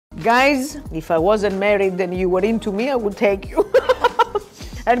Guys, if I wasn't married and you were into me, I would take you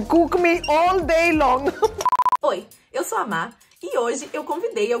and cook me all day long. Oi, eu sou a Má e hoje eu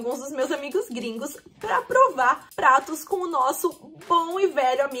convidei alguns dos meus amigos gringos para provar pratos com o nosso bom e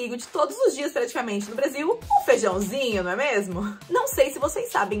velho amigo de todos os dias praticamente no Brasil, o feijãozinho, não é mesmo? Não sei se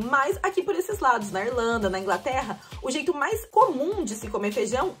vocês sabem, mas aqui por esses lados, na Irlanda, na Inglaterra, o jeito mais comum de se comer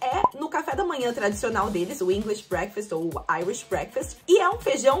feijão é no café da manhã tradicional deles, o English breakfast ou o Irish breakfast, e é um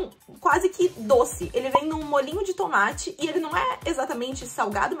feijão quase que doce. Ele vem num molhinho de tomate e ele não é exatamente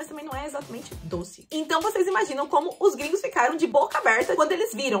salgado, mas também não é exatamente doce. Então vocês imaginam como os gringos ficaram de boca aberta quando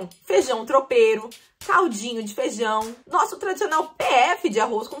eles viram feijão tropeiro, caldinho de feijão, nosso tradicional PF de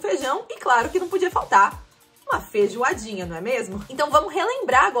arroz com feijão e claro que não podia faltar uma feijoadinha, não é mesmo? Então vamos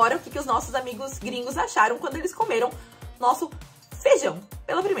relembrar agora o que os nossos amigos gringos acharam quando eles comeram nosso feijão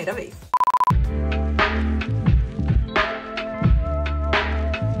pela primeira vez.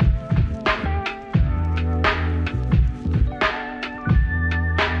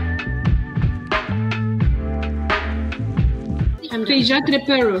 Feijão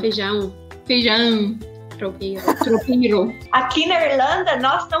tropeiro. Feijão tropeiro. Aqui na Irlanda,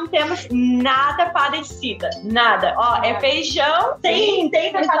 nós não temos nada parecido. Nada. Ó, é feijão. Tem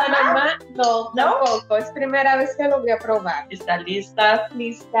Panamá? Não, pouco. É a primeira vez que eu vou provar. Está lista?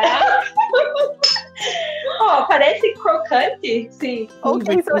 Oh, parece crocante. Sim.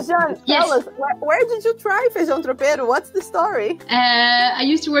 Okay, so Jean, tell us, where did you try feijão tropeiro? What's the story? I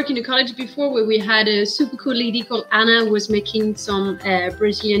used to work in a college before where we had a super cool lady called Anna who was making some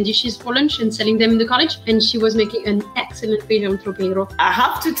Brazilian dishes for lunch and selling them in the college. And she was making an excellent feijão tropeiro. I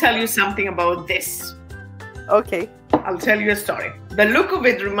have to tell you something about this. Okay. I'll tell you a story. The look of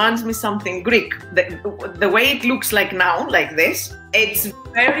it reminds me something Greek. The way it looks like now, like this, it's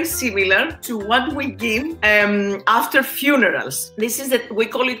very similar to what we give after funerals. This is we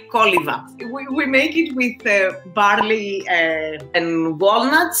call it koliva. We make it with barley and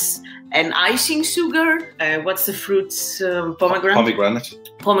walnuts and icing sugar. What's the fruits? Pomegranate.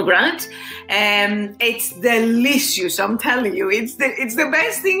 Pomegranate. It's delicious. I'm telling you, it's the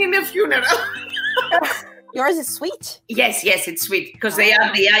best thing in a funeral. Yours is sweet? Yes, it's sweet because they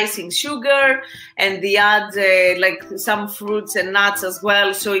add the icing sugar and they add like some fruits and nuts as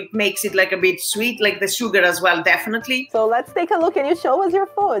well, so it makes it like a bit sweet, like the sugar as well, definitely. So let's take a look. Can you show us your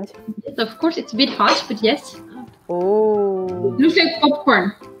food? Yes, of course, it's a bit hot, but yes. Oh. Looks like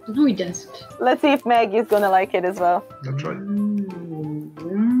popcorn. No, it doesn't. Let's see if Maggie is gonna like it as well. That's right.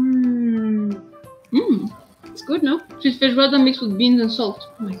 It's good, no? It's feijoada mixed with beans and salt.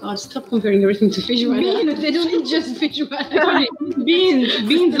 Oh my god, stop comparing everything to feijoada. Beans, they don't eat just feijoada.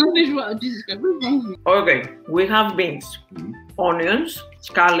 Beans, not feijoada. Jesus Christ, what's wrong with me? Okay, we have beans, onions,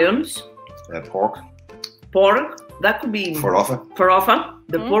 scallions, pork. That could be farofa.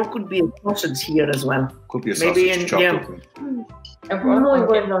 The pork could be a sausage here as well. Could be a sausage chopped up. Muy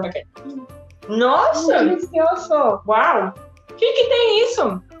bueno. Nossa, delicioso. Uau. O que tem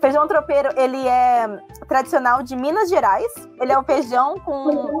isso? Feijão tropeiro, ele é tradicional de Minas Gerais. Ele é um feijão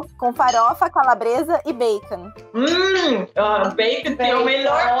com farofa, calabresa e bacon. Bacon é o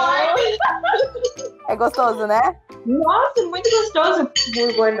melhor parte. É gostoso, né? Nossa, muito gostoso.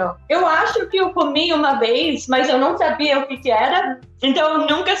 Muito bueno. Eu acho que eu comi uma vez, mas eu não sabia o que era. Então eu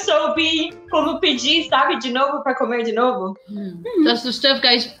nunca soube como pedir, sabe, de novo para comer de novo. That's the stuff,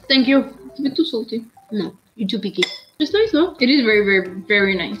 guys. Thank you. It's a bit too salty. No, you're too picky. It's nice, no? It is very, very,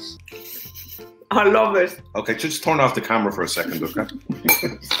 very nice. I love it. Okay, just turn off the camera for a second, okay?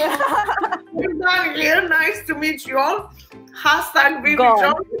 We're done here. Nice to meet you all. Hashtag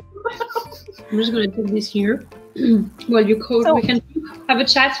VÍDEO. I'm just gonna take this here. While you code, we can have a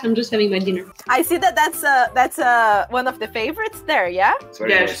chat. I'm just having my dinner. I see that's one of the favorites there, yeah? It's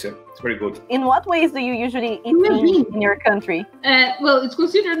very nice, yeah. It's very good. In what ways do you usually eat beans in your country? Well, it's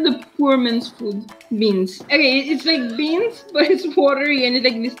considered the poor man's food, beans. Okay, it's like beans, but it's watery and it's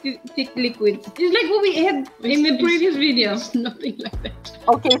like this thick liquid. It's like what we had in the previous video. Nothing like that.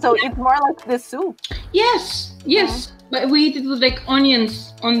 Okay, so it's more like the soup. Yes. But we eat it with like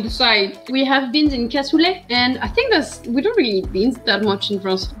onions on the side. We have beans in cassoulet, and I think we don't really eat beans that much in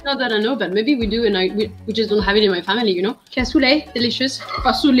France. Not that I know, but maybe we do, and we just don't have it in my family, you know. Cassoulet, delicious.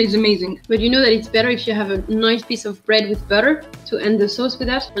 Cassoulet is amazing. But you know that it's better if you have a nice piece of bread with butter to end the sauce with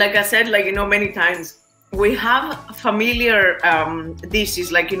that. Like I said, many times, we have familiar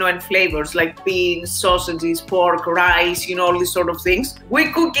dishes, and flavors, like beans, sausages, pork, rice, all these sort of things. We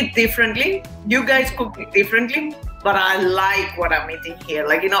cook it differently. You guys cook it differently. but I like what I'm eating here.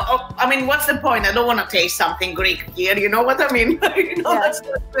 Like, you know, I mean, what's the point? I don't want to taste something Greek here. You know what I mean? You know, that's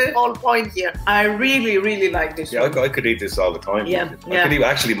the whole point here. I really, really like this. Yeah, I could eat this all the time. Yeah, I could eat,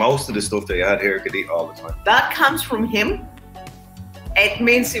 actually, most of the stuff they had here, I could eat all the time. That comes from him. It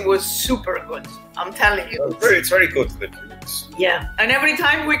means it was super good. I'm telling you. It's very good. Yeah. And every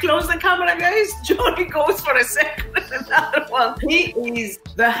time we close the camera, guys, Johnny goes for a second and another one. He is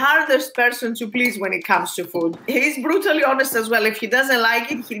the hardest person to please when it comes to food. He's brutally honest as well. If he doesn't like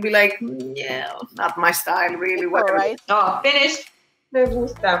it, he'll be like, yeah, not my style, really. Whatever. Right. Oh, finished. Me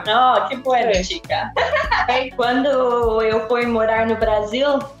gusta. Oh, que bueno, chica. Quando eu fui morar no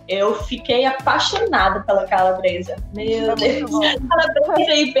Brasil, eu fiquei apaixonada pela calabresa. Meu Deus.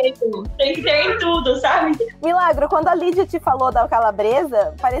 Calabresa e bacon. Tem que ter em tudo, sabe? Milagro, quando a Lídia te falou da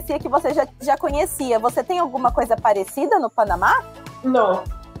calabresa, parecia que você já conhecia. Você tem alguma coisa parecida no Panamá? No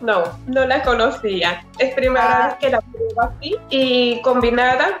la conocía. Es primera vez que la pruebo aquí y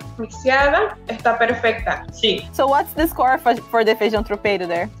combinada, mixeada, está perfecta. Sí. So what's the score for the Feijão Tropeiro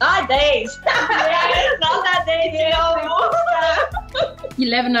there? Ah, 10. Nota 10 de novo.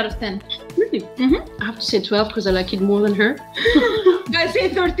 11 out of 10. Really? I have to say 12 because I like it more than her. I say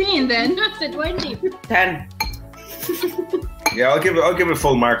 13 then. I said 20. 10. Yeah, I'll give it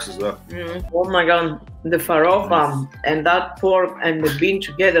full marks as well. Oh my God, the farofa and that pork and the bean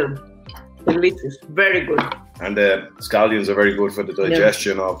together, delicious, very good. And the scallions are very good for the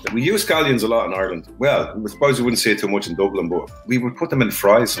digestion of them. We use scallions a lot in Ireland. Well, I suppose we wouldn't say too much in Dublin, but we would put them in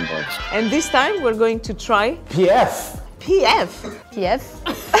fries sometimes. And this time we're going to try PF. PFI.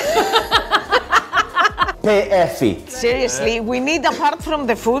 Seriously, we need, apart from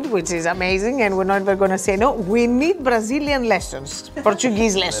the food, which is amazing, and we're not even going to say no, we need Brazilian lessons,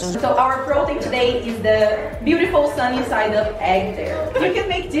 Portuguese lessons. So our protein today is the beautiful sunny side up egg there. You can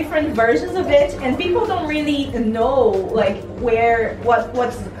make different versions of it, and people don't really know like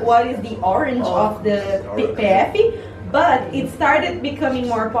what is the orange of the PF. But it started becoming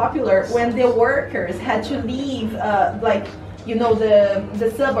more popular when the workers had to leave the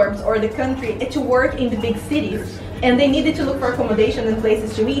suburbs or the country to work in the big cities, and they needed to look for accommodation and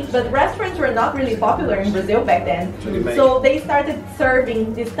places to eat, but restaurants were not really popular in Brazil back then. So they started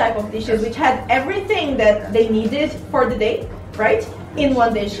serving this type of dishes which had everything that they needed for the day, right, in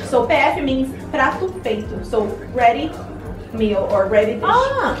one dish. So PF means Prato Feito, so ready meal or ready dish.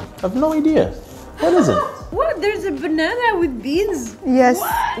 I have no idea. What is it? What? There's a banana with beans? Yes.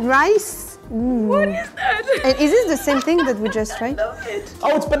 Rice. What is that? And is this the same thing that we just tried? I love it.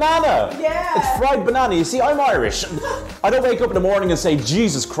 Oh, it's banana. Yeah. It's fried banana. You see, I'm Irish. I don't wake up in the morning and say,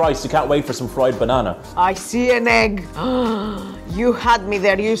 Jesus Christ, I can't wait for some fried banana. I see an egg. You had me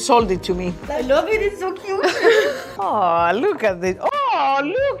there. You sold it to me. I love it. It's so cute. Oh, look at this. Oh,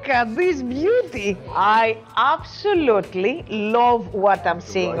 look at this beauty. I absolutely love what I'm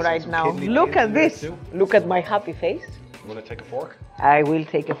seeing right now. Look at this. Look at my happy face. You want to take a fork? I will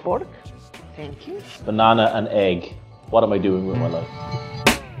take a fork. Thank you. Banana and egg. What am I doing with my life?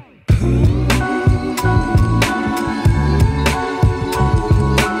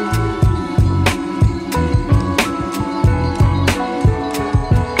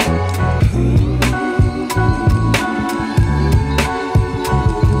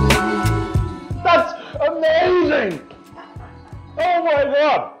 That's amazing! Oh my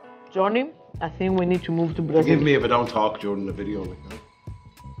God! Johnny, I think we need to move to Brazil. Forgive me if I don't talk during the video.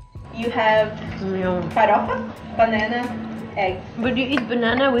 You have farofa, banana, egg. But you eat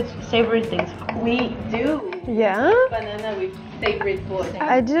banana with savory things. We do. Yeah? Banana with favorite food.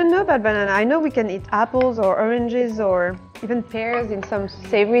 I didn't know about banana. I know we can eat apples or oranges or even pears in some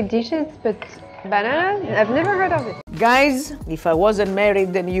savory dishes, but banana, I've never heard of it. Guys, if I wasn't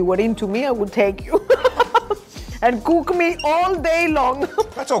married and you were into me, I would take you. And cook me all day long.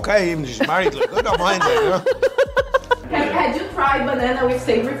 That's okay, even if she's married. Like, I don't mind that, you know? Had you tried banana with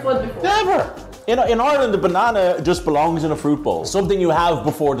savory food before? Never! In Ireland, the banana just belongs in a fruit bowl. Something you have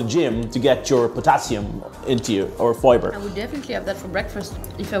before the gym to get your potassium into you, or fiber. I would definitely have that for breakfast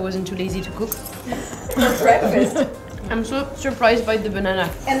if I wasn't too lazy to cook. For breakfast? I'm so surprised by the banana.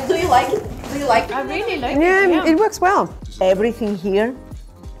 And do you like it? Do you like it? I really like it. Yeah, it works well. Everything here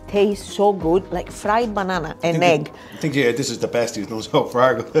tastes so good, like fried banana and egg. I think, yeah, this is the best he's done so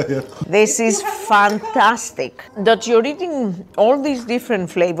far. This is fantastic. That you're eating all these different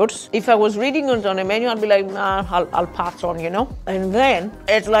flavors. If I was reading it on a menu, I'd be like, nah, I'll pass on, you know? And then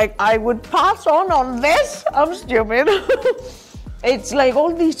it's like, I would pass on this? I'm stupid. It's like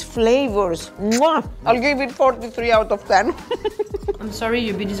all these flavors. Mwah! I'll give it 43 out of 10. I'm sorry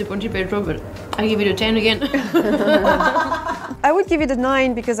you'll be disappointed, Pedro, but I give it a 10 again. I would give it a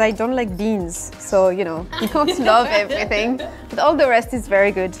 9 because I don't like beans. So, you know, you can't love everything. But all the rest is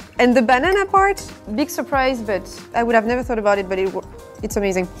very good. And the banana part, big surprise, but I would have never thought about it, but it's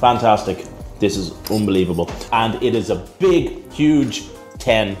amazing. Fantastic. This is unbelievable. And it is a big, huge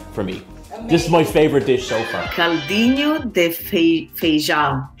 10 for me. Amazing. This is my favorite dish so far. Caldinho de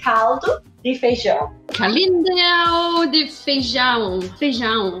Feijão. Caldo de feijão. Caldinho de feijão.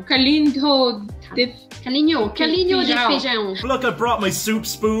 Feijão. Caldinho de feijão. Look, I brought my soup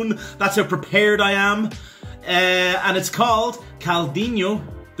spoon. That's how prepared I am. And it's called Caldinho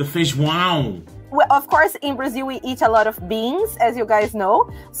de Feijão. Well, of course, in Brazil, we eat a lot of beans, as you guys know.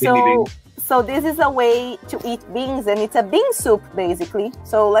 So this is a way to eat beans, and it's a bean soup, basically.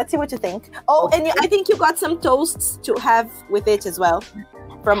 So let's see what you think. Oh, and I think you got some toasts to have with it as well,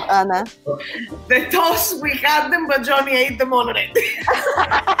 from Anna. The toasts, we had them, but Johnny ate them already.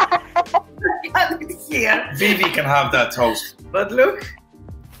 Here. Vivi can have that toast. But look.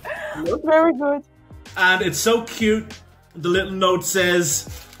 Very good. And it's so cute. The little note says,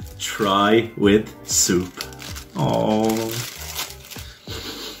 try with soup. Oh.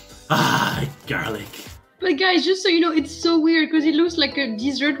 Ah, garlic. But guys, just so you know, it's so weird because it looks like a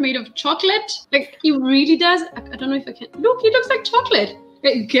dessert made of chocolate. Like, it really does. I don't know if I can. Look, it looks like chocolate.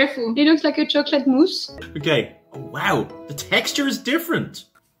 Hey, careful. It looks like a chocolate mousse. Okay. Oh, wow. The texture is different.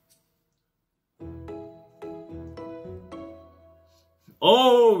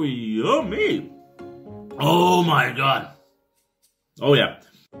 Oh, yummy. Oh my God. Oh yeah.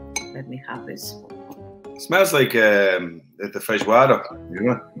 Let me have this. Smells like the Feijoada, you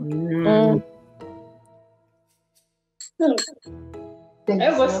know?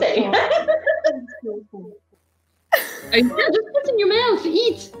 Eu gostei. Just put in your mouth,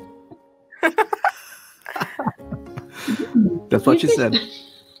 eat. That's what she said.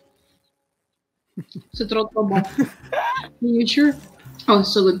 C'est trop bon. You sure? Oh,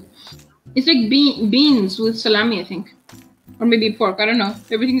 it's so good. It's like beans with salami, I think. Or maybe pork, I don't know.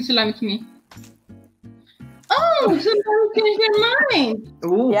 Everything is salami to me. Oh, sometimes change their mind.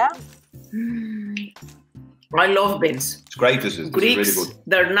 Ooh. Yeah. I love beans. It's great, this is Greeks, really good.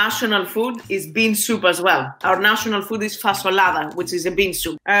 their national food is bean soup as well. Our national food is fasolada, which is a bean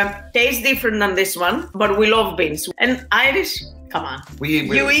soup. Tastes different than this one, but we love beans. And Irish, come on.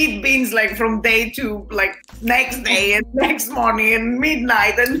 You eat beans like from day to like next day and next morning and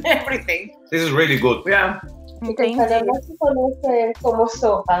midnight and everything. This is really good. Yeah. El panamá se conoce como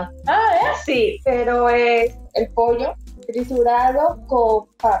sopa. Ah, es así, pero es el pollo triturado con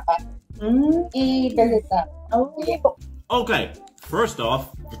papa y vegetal. Okay, first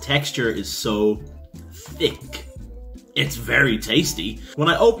off, the texture is so thick. It's very tasty. When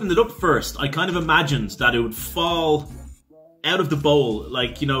I opened it up first, I kind of imagined that it would fall out of the bowl,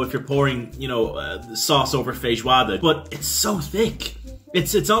 like, you know, if you're pouring, you know, sauce over feijoada. But it's so thick.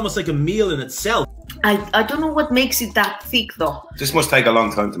 It's almost like a meal in itself. I don't know what makes it that thick though. This must take a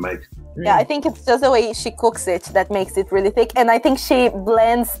long time to make. Yeah, I think it's just the way she cooks it that makes it really thick. And I think she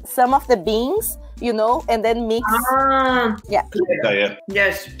blends some of the beans, you know, and then mix. Yeah. Yeah.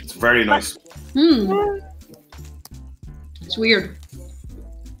 Yes. It's very nice. It's weird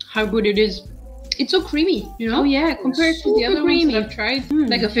how good it is. It's so creamy, you know? Oh yeah, compared to the other ones that I've tried,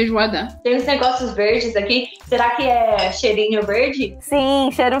 like a feijoada. Tem uns negócios verdes aqui. Será que é cheirinho verde?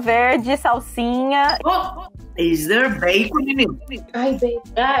 Sim, cheiro verde, salsinha. Oh, is there bacon in it? Ai, bacon.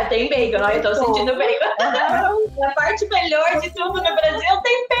 Ah, tem bacon. Olha, eu tô sentindo bacon. A parte melhor de tudo no Brasil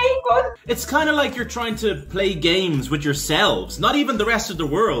tem bacon. It's kind of like you're trying to play games with yourselves, not even the rest of the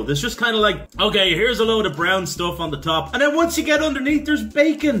world. It's just kind of like, okay, here's a load of brown stuff on the top, and then once you get underneath, there's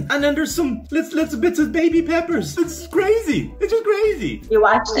bacon, and then there's some little bits of baby peppers. It's crazy. It's just crazy. Eu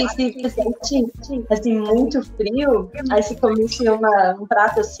acho que se fizesse assim muito frio, aí se comesse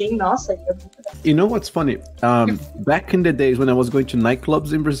prato assim, nossa, ia muito bem. You know what's funny? Back in the days when I was going to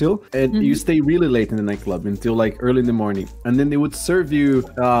nightclubs in Brazil, and you stay really late in the nightclub until like early in the morning, and then they would serve you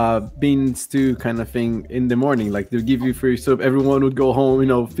bean stew kind of thing in the morning. Like they'll give you free soup. Everyone would go home, you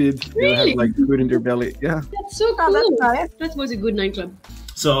know, feed. They'll have like food in their belly. Yeah. That's so cool. That's nice. That was a good nightclub.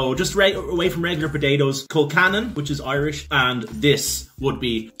 So just away from regular potatoes, Colcannon, which is Irish, and this would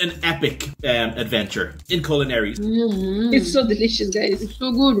be an epic adventure in culinary. It's so delicious, guys. It's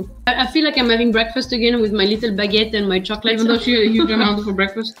so good. I feel like I'm having breakfast again with my little baguette and my chocolate, even though she had a huge amount for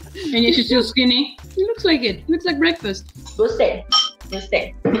breakfast. And yet she's still skinny. It looks like it. It looks like breakfast. Gostei.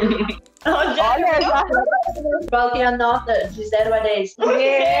 Qual que é a nota de 0 a 10?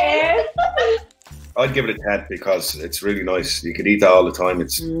 I'd give it a 10 because it's really nice. You could eat that all the time.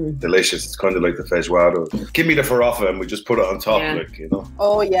 It's delicious. It's kind of like the Feijoada. Give me the farofa and we just put it on top, like, you know.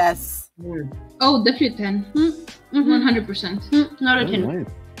 Oh, yes. Oh, definitely 10. 100%. Not a 10.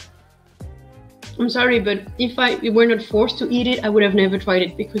 I'm sorry, but if I were not forced to eat it, I would have never tried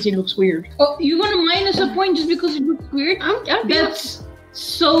it because it looks weird. Oh, you're gonna minus a point just because it looks weird? That's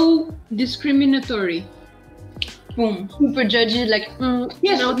so discriminatory. Boom. Super judgy, like,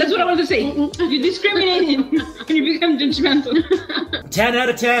 yes, no, that's what I want to say. You're discriminating and you become judgmental. 10 out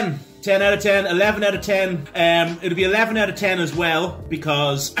of 10. 10 out of 10, 11 out of 10. It'll be 11 out of 10 as well,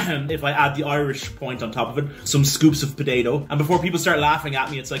 because if I add the Irish point on top of it, some scoops of potato. And before people start laughing at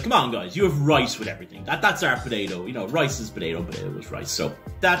me, it's like, come on guys, you have rice with everything. That's our potato. You know, rice is potato, potato is rice. So,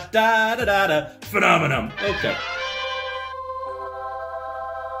 phenomenon. Okay.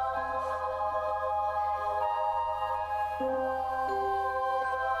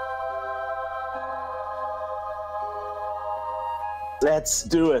 Let's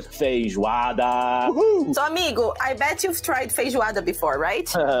do it. Feijoada. So, amigo, I bet you've tried feijoada before, right?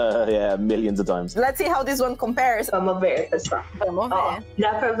 Yeah, millions of times. Let's see how this one compares. Vamos ver, pessoal. Vamos ver.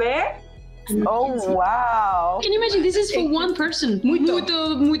 Dá pra ver? Oh, wow. Can you imagine? This is for one person.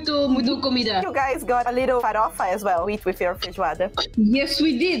 Muito comida. You guys got a little farofa as well. Eat with your feijoada. Yes,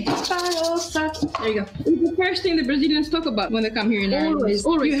 we did. Farofa. There you go. It's the first thing the Brazilians talk about when they come here in Ireland.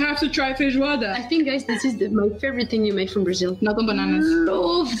 Always. You have to try feijoada. I think, guys, this is my favorite thing you make from Brazil. Not on bananas.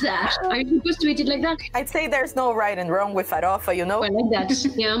 Love that. Are you supposed to eat it like that? I'd say there's no right and wrong with farofa, you know? I like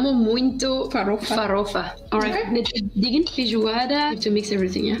that. Me amo muito farofa. All right, let's dig in feijoada to mix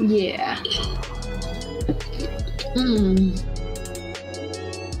everything, yeah? Yeah.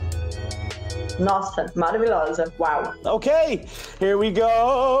 Nossa, maravilhosa. Wow. Okay, here we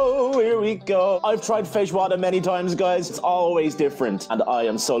go. Here we go. I've tried feijoada many times, guys. It's always different. And I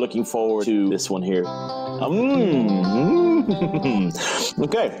am so looking forward to this one here.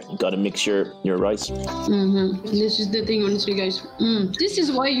 Okay, you gotta mix your rice. This is the thing, honestly, guys. This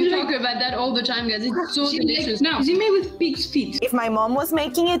is why you talk about that all the time, guys. It's so delicious. Now, is it made with pig's feet? If my mom was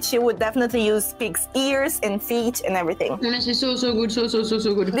making it, she would definitely use pig's ears and feet and everything. Honestly, so good. So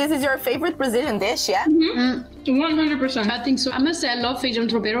good. This is your favorite Brazilian dish, yeah? 100%. I think so. I must say I love Feijão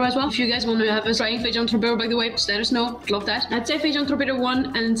Tropeiro as well. If you guys want to have us trying Feijão Tropeiro, by the way, let us know. Love that. I'd say Feijão Tropeiro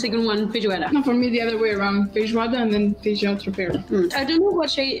 1 and second one Feijoada. No, for me the other way around. Feijoada and then Feijão Tropeiro. I don't know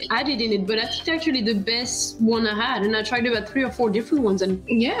what she added in it, but I think actually the best one I had, and I tried about 3 or 4 different ones, and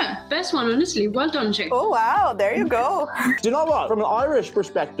yeah, best one, honestly. Well done, Shay. Oh wow, there you go. Do you know what? From an Irish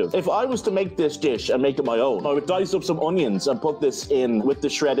perspective, if I was to make this dish and make it my own, I would dice up some onions and put this in with the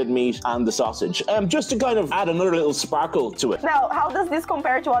shredded meat and the sausage, just to kind of add another little sparkle to it. Now, how does this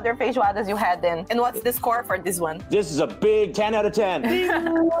compare to other feijoadas you had then? And what's the score for this one? This is a big 10 out of 10.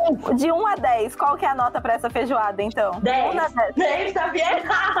 De 1 a 10, qual que é a nota pra essa feijoada, então? 10. 1 a 10. 10, tá bien?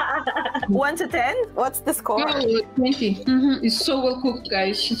 1 to 10? What's the score? 20. It's so well cooked,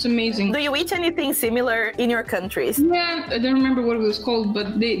 guys. It's amazing. Do you eat anything similar in your countries? Yeah, I don't remember what it was called,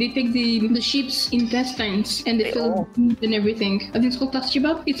 but they take the sheep's intestines and they fill meat and everything. I think it's called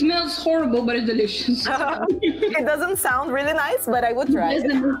tastibab. It smells horrible, but it's delicious. It doesn't sound really nice, but I would try it.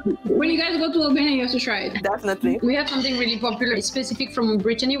 When you guys go to Albania, you have to try it. Definitely. We have something really popular, specific from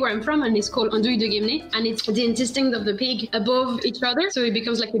Brittany, where I'm from, and it's called andouille de guémené, and it's the intestines of the pig above each other, so it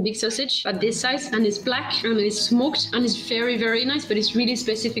becomes like a big sausage at this size, and it's black, and it's smoked, and it's very, very nice, but it's really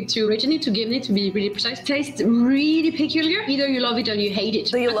specific to Brittany, to guémené, to be really precise. Tastes really peculiar. Either you love it or you hate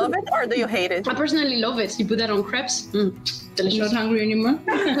it. Do you love it or do you hate it? I personally love it. You put that on crepes. Delicious. Not hungry anymore.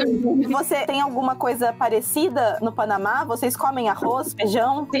 Você tem alguma coisa parecida no Panamá? Vocês comem arroz,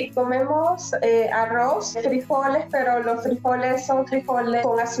 feijão? Sí, comemos arroz, frijoles, pero los frijoles son frijoles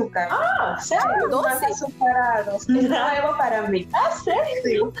con azúcar. Ah, sério? Más azucarados. Es nuevo para mí. Ah,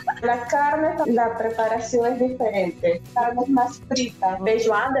 sério? La carne, la preparación es diferente. Carne más frita.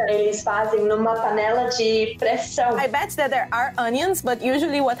 Feijoada, eles fazem numa panela de pressão. I bet that there are onions, but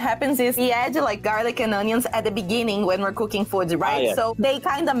usually what happens is we add like garlic and onions at the beginning when we're cooking food, right? Yeah. So they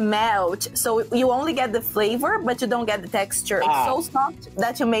kind of melt. So you only get the flavor, but you don't get the texture. It's so soft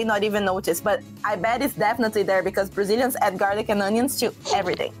that you may not even notice. But I bet it's definitely there because Brazilians add garlic and onions to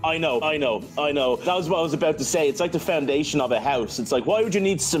everything. I know. That was what I was about to say. It's like the foundation of a house. It's like, why would you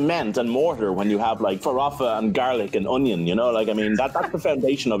need cement and mortar when you have like farofa and garlic and onion, you know? Like, I mean, that's the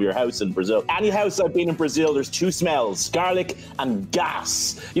foundation of your house in Brazil. Any house I've been in Brazil, there's 2 smells, garlic and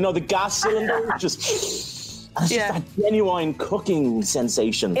gas. You know, the gas cylinder just... And it's just that genuine cooking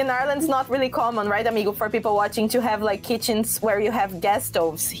sensation. In Ireland, it's not really common, right, amigo, for people watching to have like kitchens where you have gas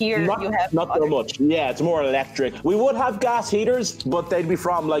stoves. Here, you have not so much. Yeah, it's more electric. We would have gas heaters, but they'd be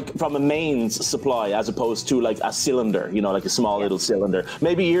from a mains supply as opposed to like a cylinder, you know, like a small little cylinder.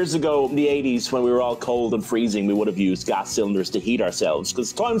 Maybe years ago in the 80s when we were all cold and freezing, we would have used gas cylinders to heat ourselves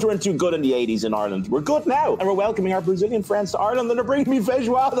because times weren't too good in the 80s in Ireland. We're good now, and we're welcoming our Brazilian friends to Ireland, and they're bringing me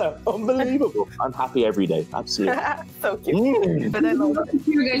feijoada. Unbelievable. I'm happy every day. Absolutely. So cute. But I love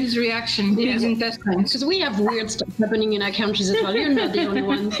your guys' reaction to these intestines, because we have weird stuff happening in our countries as well. You're not the only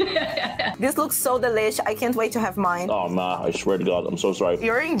ones. This looks so delicious. I can't wait to have mine. Oh, ma, I swear to God, I'm so sorry.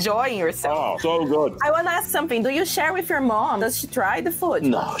 You're enjoying yourself. Oh, so good. I want to ask something. Do you share with your mom? Does she try the food?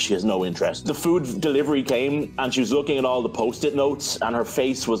 No, she has no interest. The food delivery came and she was looking at all the post-it notes and her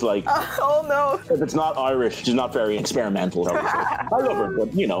face was like, oh no. If it's not Irish, she's not very experimental. I love her,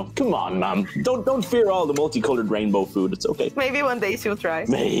 but you know, come on, ma'am. Don't fear all the multicolored rainbow food. It's okay. Maybe one day she'll try.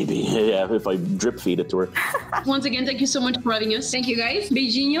 Maybe, yeah, if I drip feed it to her. Once again, thank you so much for having us. Thank you guys.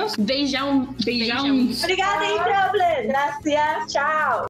 Beijinhos. Beijão. Obrigada, Edublin. Gracias. Ciao.